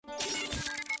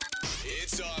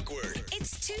It's awkward.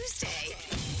 It's Tuesday.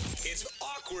 It's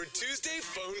Awkward Tuesday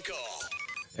phone call.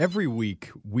 Every week,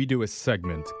 we do a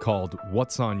segment called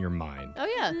What's on Your Mind, Oh,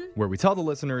 yeah. where we tell the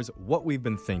listeners what we've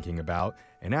been thinking about,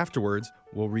 and afterwards,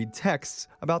 we'll read texts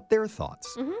about their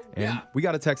thoughts. And we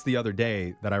got a text the other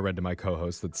day that I read to my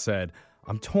co-host that said,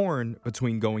 I'm torn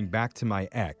between going back to my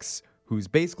ex, who's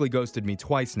basically ghosted me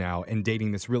twice now, and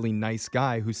dating this really nice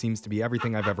guy who seems to be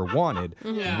everything I've ever wanted.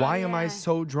 Why am I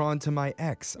so drawn to my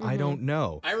ex? I don't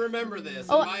know. I remember this,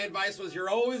 and my advice was you're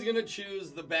always going to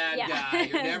choose the bad guy.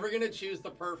 You're never going to choose the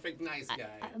perfect nice guy.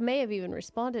 I may have even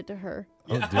responded to her.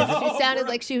 Oh, did you? She sounded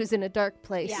like she was in a dark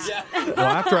place. Yeah. Well,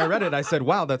 after I read it, I said,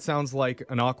 wow, that sounds like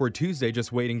an awkward Tuesday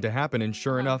just waiting to happen. And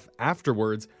sure enough,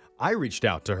 afterwards, I reached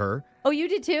out to her. Oh, you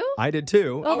did too? I did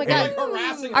too. Oh my Really God.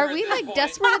 harassing her Are at we this like point.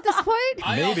 desperate at this point?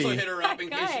 I also Maybe. hit her up in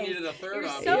case she Guys, needed a third You're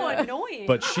option. so annoying.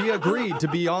 But she agreed to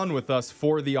be on with us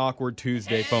for the awkward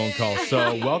Tuesday phone call.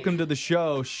 So welcome to the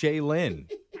show, Shaylin.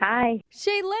 Hi.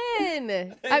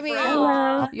 Shaylin. I mean,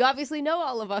 friend. you obviously know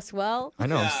all of us well. I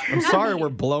know. Yeah. I'm sorry we're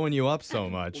blowing you up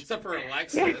so much. Except for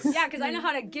Alexis. yeah, because I know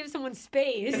how to give someone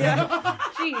space.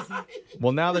 Jeez.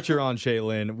 Well, now that you're on,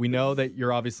 Shaylin, we know that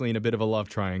you're obviously in a bit of a love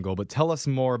triangle, but tell us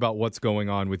more about what's going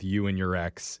on with you and your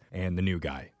ex and the new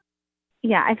guy.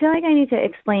 Yeah, I feel like I need to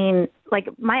explain, like,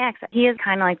 my ex, he is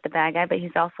kind of like the bad guy, but he's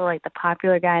also, like, the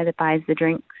popular guy that buys the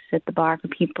drinks at the bar for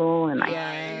people. And, like,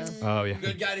 Yeah. Oh, yeah.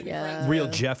 Good guy to be Yeah. friends Real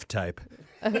with. Jeff type.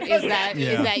 Is that you?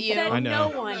 Said I know.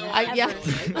 no one. Yeah.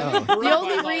 The only Buys all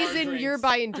our reason drinks. you're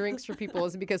buying drinks for people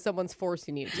is because someone's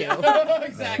forcing you to.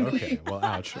 Exactly. Okay, well,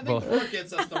 ouch. I think Well, Brooke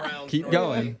gets us the rounds. keep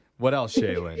normally. going. What else,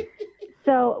 Shaylin?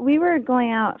 So we were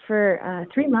going out for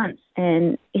 3 months,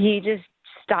 and he just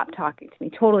stopped talking to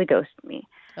me, totally ghosted me.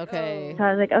 Okay. So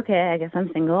I was like, okay, I guess I'm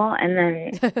single. And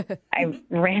then I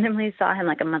randomly saw him,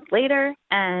 like, a month later,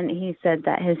 and he said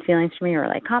that his feelings for me were,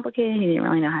 like, complicated. He didn't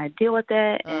really know how to deal with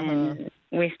it, and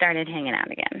we started hanging out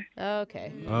again.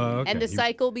 Okay. Okay. And the You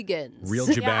cycle begins.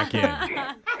 reeled you back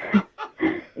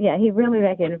in. Yeah, he reeled me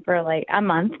back in for, like, a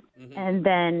month, and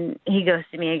then he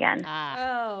ghosted me again. Ah.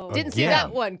 Oh. Didn't see Again.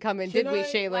 that one coming, did we, I-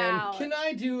 Shaylin? Wow. Can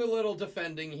I do a little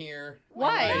defending here?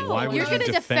 Why? Alright. Why would You're you going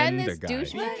to defend defend this a guy?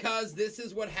 douchebag? Because this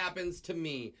is what happens to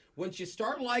me. Once you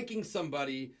start liking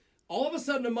somebody, all of a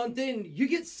sudden a month in, you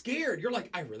get scared. You're like,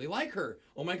 I really like her.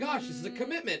 Oh my gosh, this is a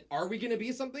commitment. Are we going to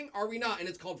be something? Are we not? And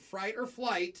it's called fright or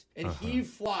flight, and he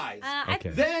flies. Okay.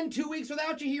 Then 2 weeks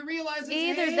without you, he realizes,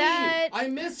 Either hey, that- I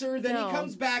miss her. Then No. he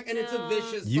comes back, and it's a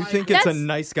vicious You cycle. think it's a That's-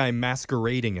 nice guy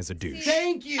masquerading as a douche.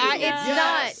 Thank you. It's Yes.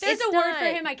 not. There's It's a word for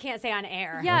not. him I can't say on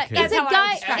air. Yeah, Okay. it's That's a how I would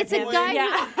guy. describe It's a him. guy.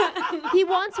 Yeah. He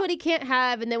wants what he can't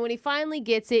have, and then when he finally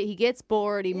gets it, he gets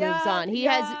bored. He moves Yeah, on.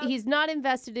 He's not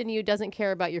invested in you. Doesn't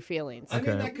care about your feelings. I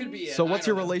mean, that could be it. So I what's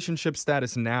don't your know. relationship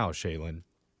status now, Shaylin?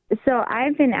 So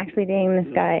I've been actually dating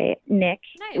this guy, Nick.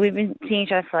 Nice. We've been seeing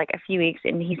each other for, like, a few weeks,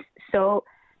 and he's so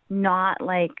not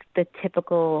like the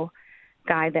typical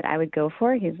guy that I would go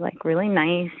for. He's, like, really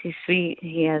nice. He's sweet.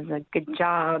 He has a good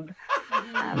job.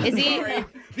 Is he? Sorry,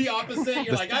 the opposite.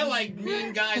 You're like, I like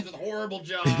mean guys with horrible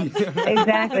jobs.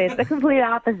 Exactly. It's the complete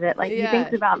opposite. Like, Yeah. he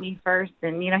thinks about me first,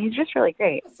 and, he's just really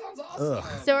great. That sounds awesome.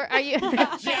 So are you?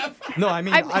 Jeff. No, I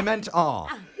meant aw.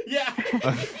 Yeah.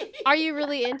 Are you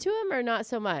really into him or not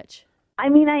so much? I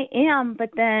mean, I am,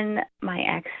 but then my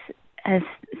ex has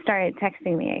started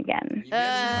texting me again.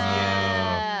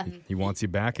 He wants you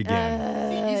back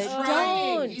again. He's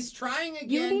trying. Don't. He's trying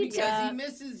again need because to- he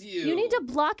misses you. You need to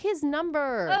block his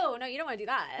number. Oh, no, you don't want to do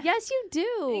that. Yes, you do.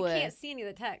 You can't see any of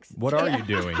the texts. What are you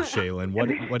doing, Shaylin?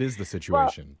 What is the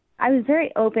situation? I was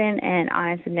very open and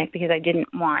honest with Nick because I didn't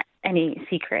want any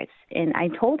secrets. And I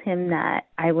told him that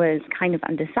I was kind of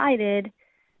undecided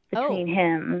between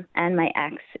him and my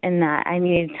ex and that I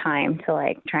needed time to,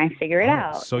 like, try and figure it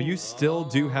out. So you still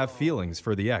do have feelings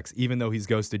for the ex, even though he's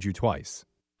ghosted you twice.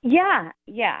 Yeah.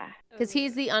 Because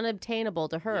he's the unobtainable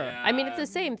to her. Yeah. I mean, it's the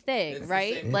same thing, It's the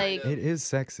right? same Like, kind It is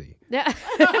sexy. yeah.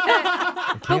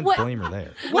 I can't what- blame her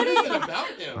there. What is it about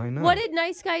him? I know. What did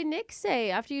nice guy Nick say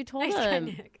after you told Nice guy, him?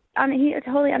 Nick. He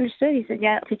totally understood. He said,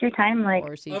 yeah, take your time. Like, Of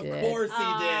course he Of did. course he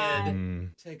did. Mm.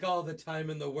 Take all the time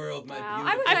in the world, my Wow.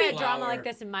 beautiful I wish I had flower. drama like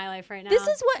this in my life right now. This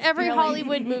is what every Really?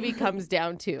 Hollywood movie comes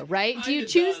down to, right? Do you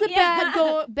Kinda choose the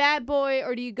does. bad boy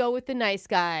or do you go with the nice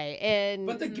guy? And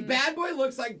But the bad boy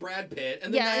looks like Brad Pitt,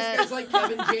 and the Yeah. nice guy's like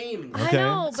Kevin James. I Okay.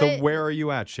 know, So but- where are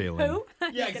you at, Shaylin? Who?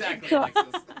 Yeah, exactly, So-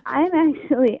 Alexis.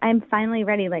 I'm finally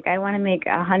ready. Like, I want to make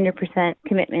 100%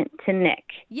 commitment to Nick.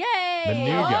 yay! The new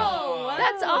guy. Oh,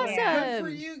 that's wow. awesome. Good for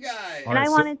you guys. All And right, I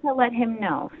so- wanted to let him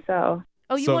know. So,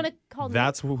 Oh, you So want to call Nick?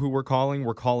 That's who we're calling.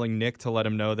 We're calling Nick to let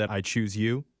him know that I choose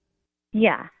you.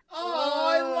 yeah. Oh,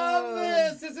 I love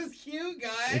this. This is is cute,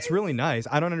 guys. It's really nice.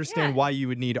 I don't understand why you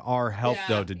would need our help, Yeah.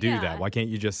 though, to do Yeah. that. Why can't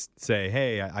you just say,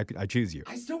 hey, I choose you?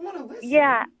 I still want to listen.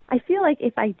 Yeah, I feel like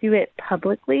if I do it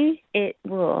publicly, it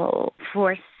will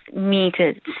force me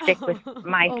to stick with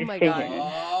my Oh my decision.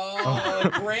 Oh,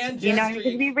 grand gesture. You know, it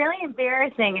would be really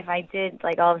embarrassing if I did,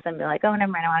 like, all of a sudden be like, oh,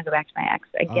 never mind, I want to go back to my ex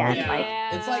again. Yeah. Like,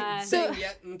 It's like So-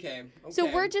 saying, okay.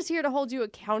 So we're just here to hold you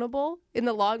accountable in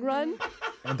the long run.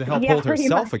 And to help Yeah, hold pretty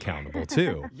herself much. accountable,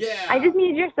 too. Yeah. I just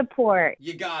need your support.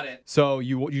 You got it. So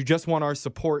you just want our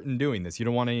support in doing this. You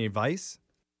don't want any advice?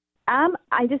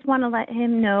 I just want to let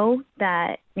him know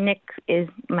that Nick is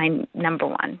my number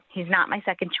one. He's not my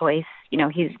second choice. You know,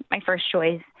 he's my first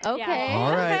choice. Okay.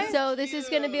 All right. So this is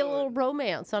going to be a little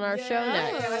romance on our show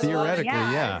next. Theoretically,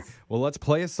 Yes. yeah. Well, let's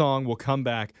play a song. We'll come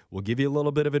back. We'll give you a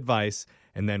little bit of advice.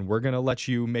 And then we're going to let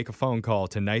you make a phone call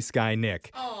to nice guy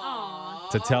Nick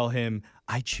to tell him,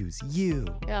 I choose you.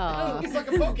 Oh. He's like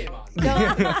a Pokemon.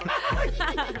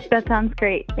 That sounds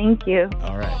great. Thank you.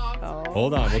 All right.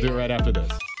 Hold on. We'll do it right after this.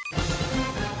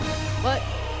 What?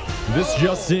 This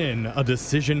just in, a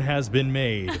decision has been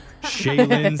made.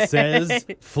 Shaylin says,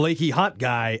 flaky hot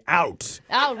guy out.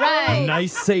 All right.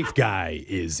 Nice safe guy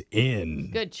is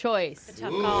in. Good choice.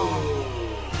 Tough call.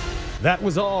 That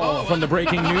was all from the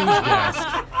breaking news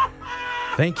desk.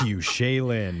 Thank you,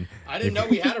 Shaylin. I didn't know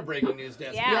we had a breaking news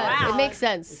desk. Yeah. Yeah, wow. it makes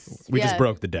sense. We Yeah. just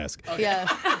broke the desk. Yeah.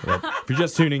 If you're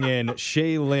just tuning in,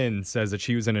 Shaylin says that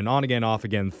she was in an on-again,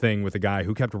 off-again thing with a guy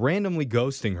who kept randomly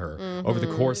ghosting her over the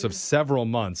course of several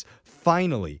months.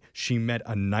 Finally, she met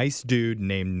a nice dude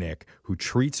named Nick who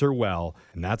treats her well,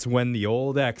 and that's when the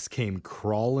old ex came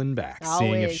crawling back,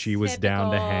 seeing if Always. she was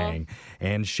down to Typical. hang.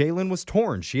 And Shaylin was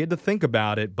torn. She had to think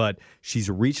about it, but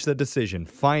she's reached the decision,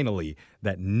 finally,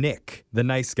 that Nick, the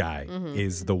nice guy,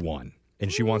 is the one.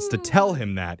 And she wants to tell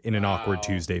him that in an Awkward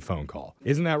Tuesday phone call.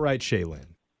 Isn't that right, Shaylin?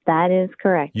 That is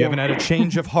correct. You haven't had a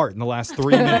change of heart in the last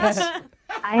 3 minutes.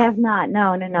 I have not.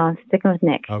 No. I'm sticking with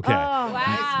Nick. Okay. Wow.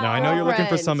 Now, I know you're looking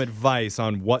for Girlfriend. some advice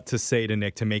on what to say to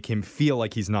Nick to make him feel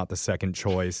like he's not the second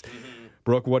choice.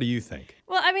 Brooke, what do you think?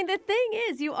 Well, I mean, the thing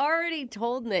is, you already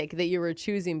told Nick that you were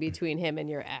choosing between him and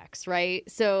your ex, right?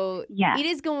 So Yeah. it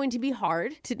is going to be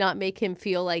hard to not make him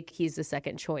feel like he's the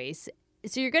second choice.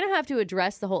 So you're going to have to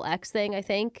address the whole ex thing, I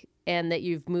think, and that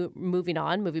you've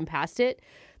moving past it.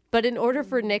 But in order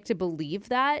for Nick to believe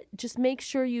that, just make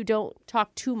sure you don't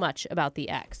talk too much about the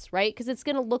ex, right? Because it's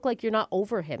going to look like you're not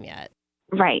over him yet.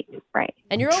 Right.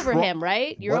 And you're over him,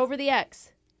 right? You're What? over the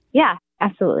ex. Yeah,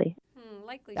 absolutely.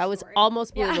 Likely That was story.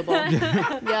 almost believable.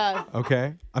 Yeah.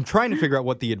 Okay. I'm trying to figure out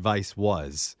what the advice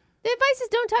was. The advice is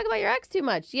don't talk about your ex too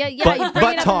much. Yeah, you But bring it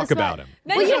up in talk the about spot. him.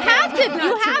 Well, you have to.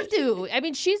 You have to. I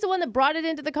mean, she's the one that brought it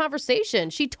into the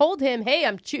conversation. She told him, "Hey,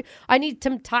 I need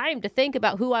some time to think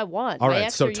about who I want." All my right,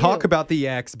 ex so or talk you." about the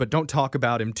ex, but don't talk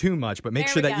about him too much. But make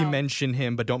There sure we that you go. mention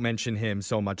him, but don't mention him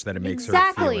so much that it makes her feel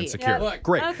Exactly. insecure. Yep. Look,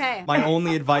 Great. Okay. My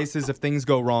only advice is if things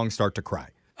go wrong, start to cry.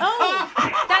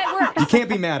 That works. You can't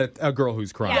be mad at a girl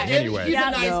who's crying Yeah, anyway. He's a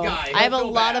nice No. guy. I have a Don't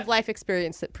feel lot bad. of life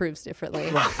experience that proves differently.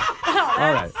 All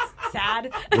right.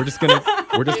 Sad. We're just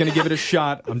gonna give it a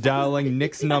shot. I'm dialing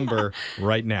Nick's number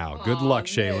right now. Good luck,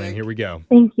 Shaylin. Nick. Here we go.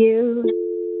 Thank you.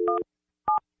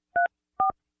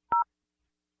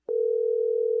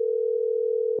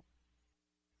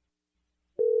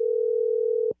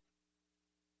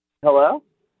 Hello?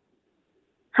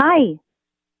 Hi.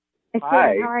 It's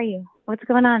Hi. good. How are you? What's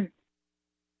going on?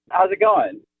 How's it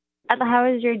going? How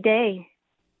is your day?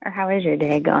 Or how is your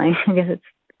day going? I guess it's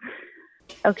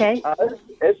okay.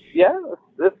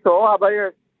 It's cool. How about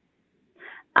yours?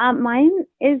 Mine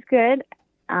is good.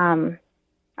 I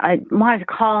wanted to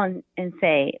call and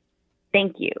say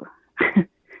thank you.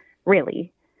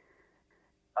 Really.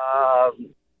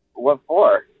 What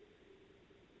for?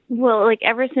 Well, like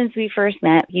ever since we first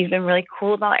met, you've been really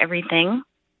cool about everything.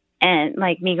 And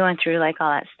like me going through like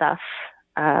all that stuff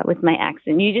with my ex.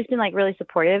 And you've just been like really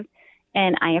supportive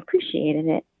and I appreciated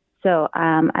it. So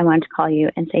I wanted to call you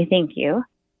and say thank you.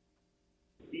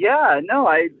 Yeah, no,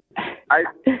 I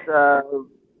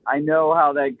know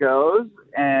how that goes,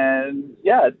 and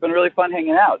yeah, it's been really fun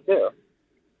hanging out too.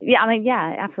 Yeah, I mean,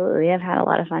 yeah, absolutely. I've had a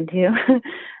lot of fun too.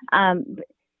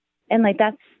 And like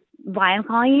that's why I'm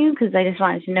calling you, because I just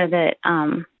wanted to know that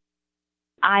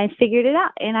I figured it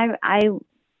out and I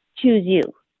choose you.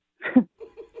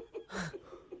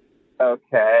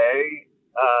 Okay.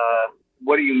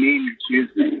 What do you mean you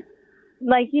choose me?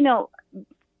 Like, you know,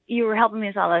 you were helping me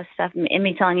with all this stuff and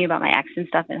me telling you about my ex and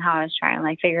stuff and how I was trying to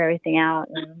like figure everything out.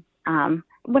 And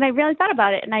when I really thought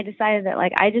about it and I decided that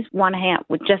like I just want to hang out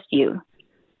with just you.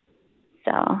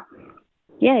 So,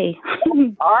 yay.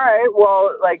 All right.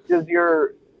 Well, like, does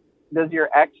your Does your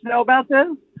ex know about this?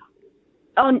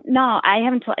 Oh no, I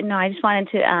haven't told. No, I just wanted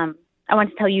to. I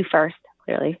wanted to tell you first.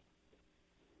 Clearly.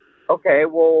 Okay,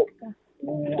 well,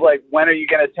 like, when are you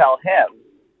going to tell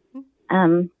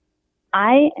him?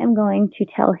 I am going to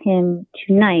tell him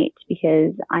tonight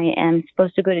because I am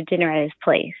supposed to go to dinner at his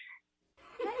place.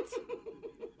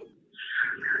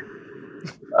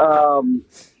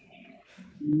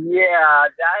 Yeah,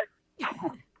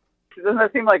 doesn't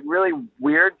that seem like really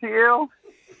weird to you?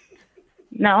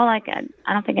 No, like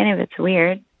I don't think any of it's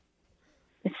weird.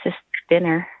 It's just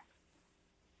dinner.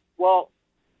 Well,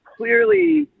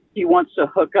 clearly he wants to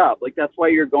hook up. Like, that's why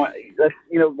you're going. That's,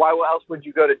 why else would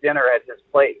you go to dinner at his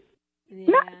place?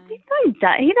 Yeah. No,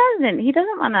 he doesn't. He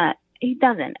doesn't want to. He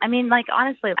doesn't. I mean, like,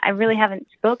 honestly, I really haven't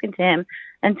spoken to him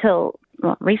until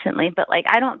recently. But like,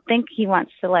 I don't think he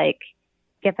wants to like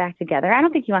get back together. I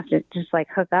don't think he wants to just like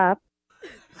hook up.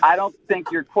 I don't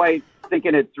think you're quite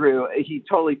thinking it through. He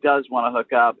totally does want to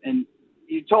hook up. And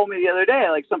you told me the other day,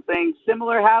 like, something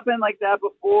similar happened like that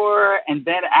before, and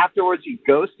then afterwards he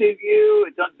ghosted you.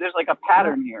 There's like a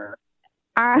pattern here.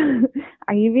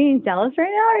 Are you being jealous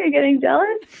right now? Are you getting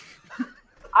jealous?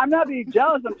 I'm not being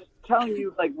jealous. I'm just telling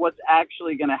you, like, what's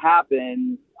actually going to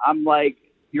happen. I'm like,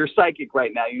 you're psychic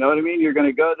right now. You know what I mean? You're going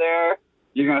to go there.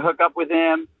 You're going to hook up with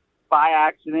him by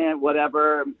accident,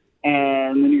 whatever.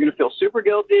 And then you're going to feel super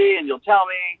guilty, and you'll tell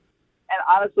me. And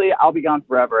honestly, I'll be gone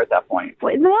forever at that point.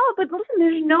 Wait, no, but listen,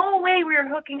 there's no way we're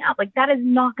hooking up. Like, that is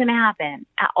not going to happen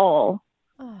at all.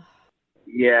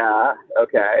 Yeah,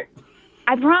 okay.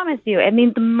 I promise you. I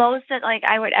mean, the most that like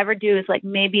I would ever do is like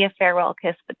maybe a farewell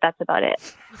kiss, but that's about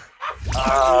it.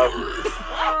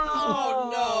 Oh,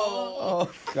 no.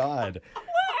 Oh, God. What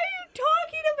are you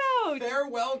talking about?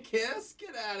 Farewell kiss?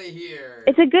 Get out of here.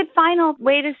 It's a good final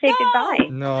way to say goodbye.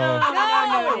 No.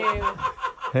 No.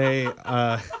 Hey,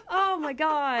 Oh my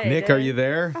God. Nick, are you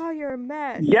there? Oh, you're a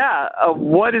mess. Yeah,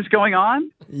 what is going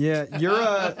on? Yeah, you're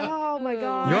Oh my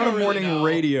God. on a really morning know.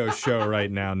 radio show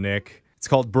right now, Nick. It's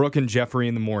called Brooke and Jeffrey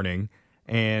in the Morning,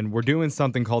 and we're doing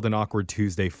something called an Awkward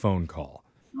Tuesday phone call.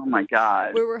 Oh, my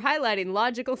God. Where we're highlighting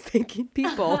logical thinking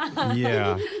people.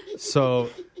 Yeah. So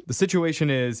the situation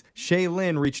is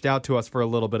Shaylin reached out to us for a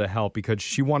little bit of help because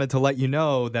she wanted to let you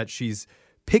know that she's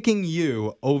picking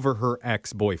you over her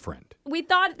ex-boyfriend. We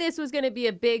thought this was going to be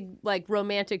a big, like,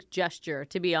 romantic gesture,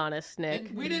 to be honest, Nick.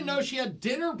 And we didn't know she had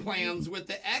dinner plans with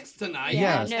the ex tonight.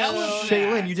 Yeah. Tell us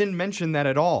Shaylin, that. you didn't mention that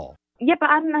at all. Yeah,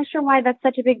 but I'm not sure why that's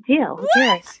such a big deal. Who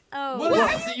cares? Oh. What is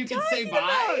it, so you can say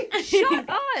bye? Shut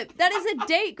up. That is a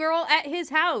date, girl, at his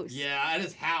house. Yeah, at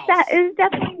his house. That is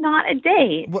definitely not a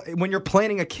date. When you're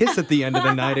planning a kiss at the end of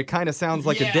the night, it kind of sounds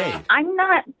like a Yeah. date. I'm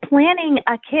not planning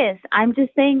a kiss. I'm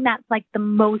just saying that's like the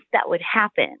most that would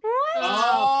happen.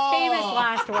 Oh. Famous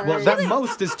last words. Well, that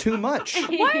most is too much.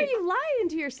 Why are you lying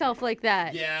to yourself like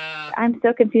that? Yeah. I'm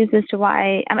so confused as to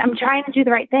why. I'm trying to do the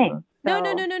right thing. No.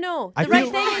 So- The I right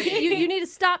feel- thing is you need to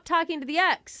stop talking to the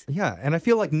ex. Yeah, and I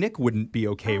feel like Nick wouldn't be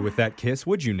okay with that kiss,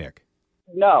 would you, Nick?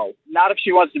 No, not if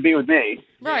she wants to be with me.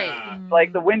 Right. Yeah.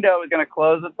 Like, the window is going to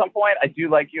close at some point. I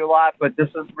do like you a lot, but this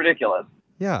is ridiculous.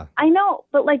 Yeah. I know,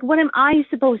 but like, what am I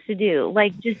supposed to do?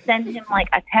 Like, just send him like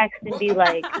a text and be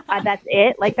like, "That's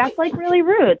it." Like, that's like really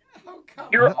rude. Oh, come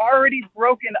You're already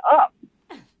broken up.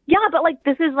 Yeah, but like,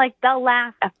 this is like the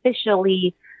last official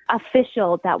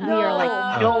that we are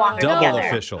like no longer Double together.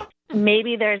 official.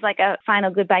 Maybe there's like a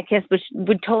final goodbye kiss, which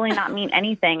would totally not mean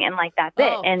anything, and like that's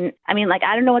it. Oh. And I mean, like,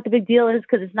 I don't know what the big deal is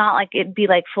because it's not like it'd be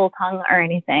like full tongue or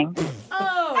anything.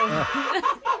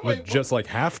 Oh. With just like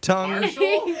half tongue.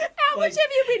 Marshall? How much have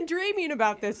you been dreaming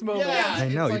about this moment? Yeah. I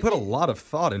know, It's you like- put a lot of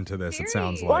thought into this, it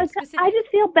sounds Well, like. I just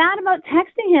feel bad about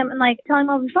texting him and like telling him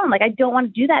over the phone. Like, I don't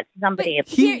want to do that to somebody.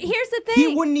 Here's the thing.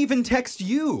 He wouldn't even text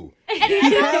you. He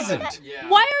hasn't. Yeah.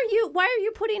 Why are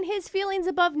you putting his feelings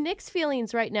above Nick's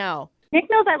feelings right now? Nick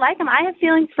knows I like him. I have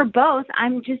feelings for both.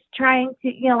 I'm just trying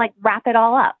to, like, wrap it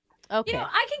all up. Okay. You know,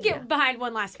 I can get behind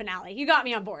one last finale. You got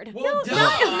me on board. Well, duh.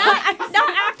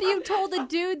 not after you told the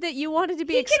dude that you wanted to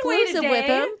be He can wait a exclusive with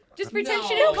day. him. Just pretend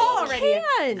she No. didn't call already.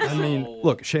 Can. I mean,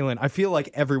 look, Shaylin, I feel like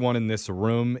everyone in this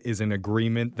room is in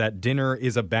agreement that dinner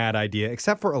is a bad idea,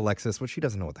 except for Alexis, which she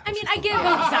doesn't know what the hell I mean, she's I get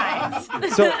both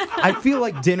sides. So I feel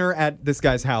like dinner at this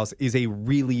guy's house is a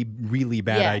really, really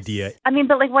bad Yes. idea. I mean,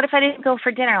 but, like, what if I didn't go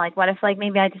for dinner? Like, what if, like,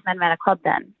 maybe I just met him at a club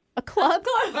then? A club?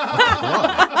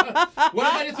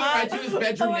 What if I just went right to his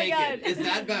bedroom Oh my naked? God. Is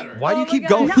that better? Why do you keep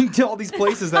going to all these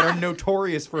places that are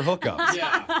notorious for hookups?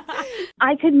 Yeah.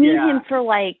 I could meet Yeah. him for,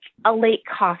 like, a late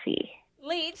coffee.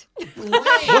 Late.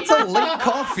 What's a late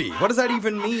coffee? What does that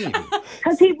even mean?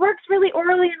 Because he works really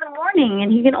early in the morning,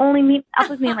 and he can only meet up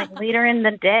with me like later in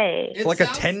the day. It's like a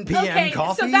 10 p.m. Okay,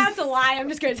 coffee? so that's a lie. I'm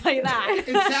just going to tell you that.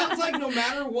 It sounds like no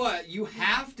matter what, you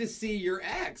have to see your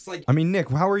ex. Like, I mean, Nick,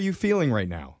 how are you feeling right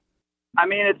now? I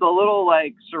mean, it's a little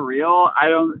like surreal.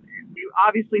 You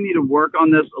obviously need to work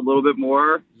on this a little bit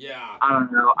more. yeah. I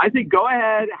don't know. I think go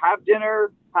ahead, have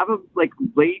dinner, have a like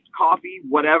late coffee,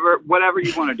 whatever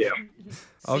you want to do.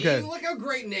 Okay. See, look how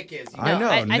great Nick is. I know.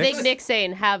 I think Nick's- Nick's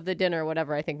saying have the dinner,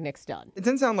 whatever. I think Nick's done. It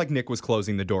didn't sound like Nick was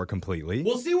closing the door completely.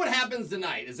 We'll see what happens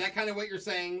tonight. Is that kind of what you're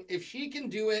saying? If she can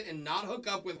do it and not hook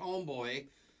up with homeboy,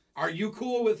 are you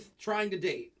cool with trying to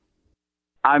date?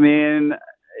 I mean,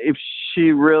 if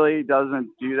she really doesn't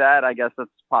do that, I guess that's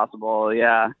possible.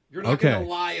 Yeah. You're not Okay. going to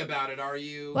lie about it, are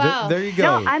you? Wow. There you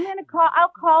go. No, I'm gonna call.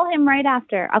 I'll call him right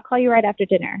after. I'll call you right after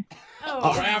dinner. Oh,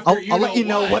 Or after I'll let you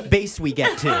know what base we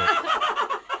get to.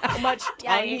 How much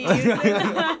yeah, tongue he he uses.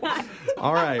 uses.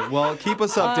 All right. Well, keep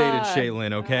us updated,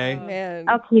 Shaylin, okay? Man,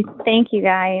 Okay, thank you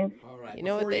guys. All right. you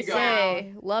know what before they you go-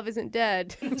 say: love isn't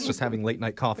dead. It's just having late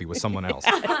night coffee with someone else.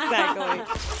 Exactly.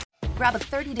 Grab a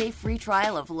 30-day free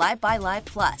trial of Live by Live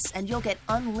Plus, and you'll get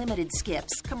unlimited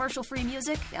skips, commercial-free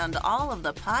music, and all of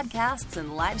the podcasts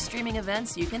and live streaming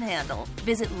events you can handle.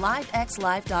 Visit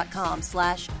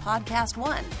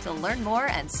livexlive.com/podcast1 to learn more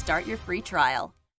and start your free trial.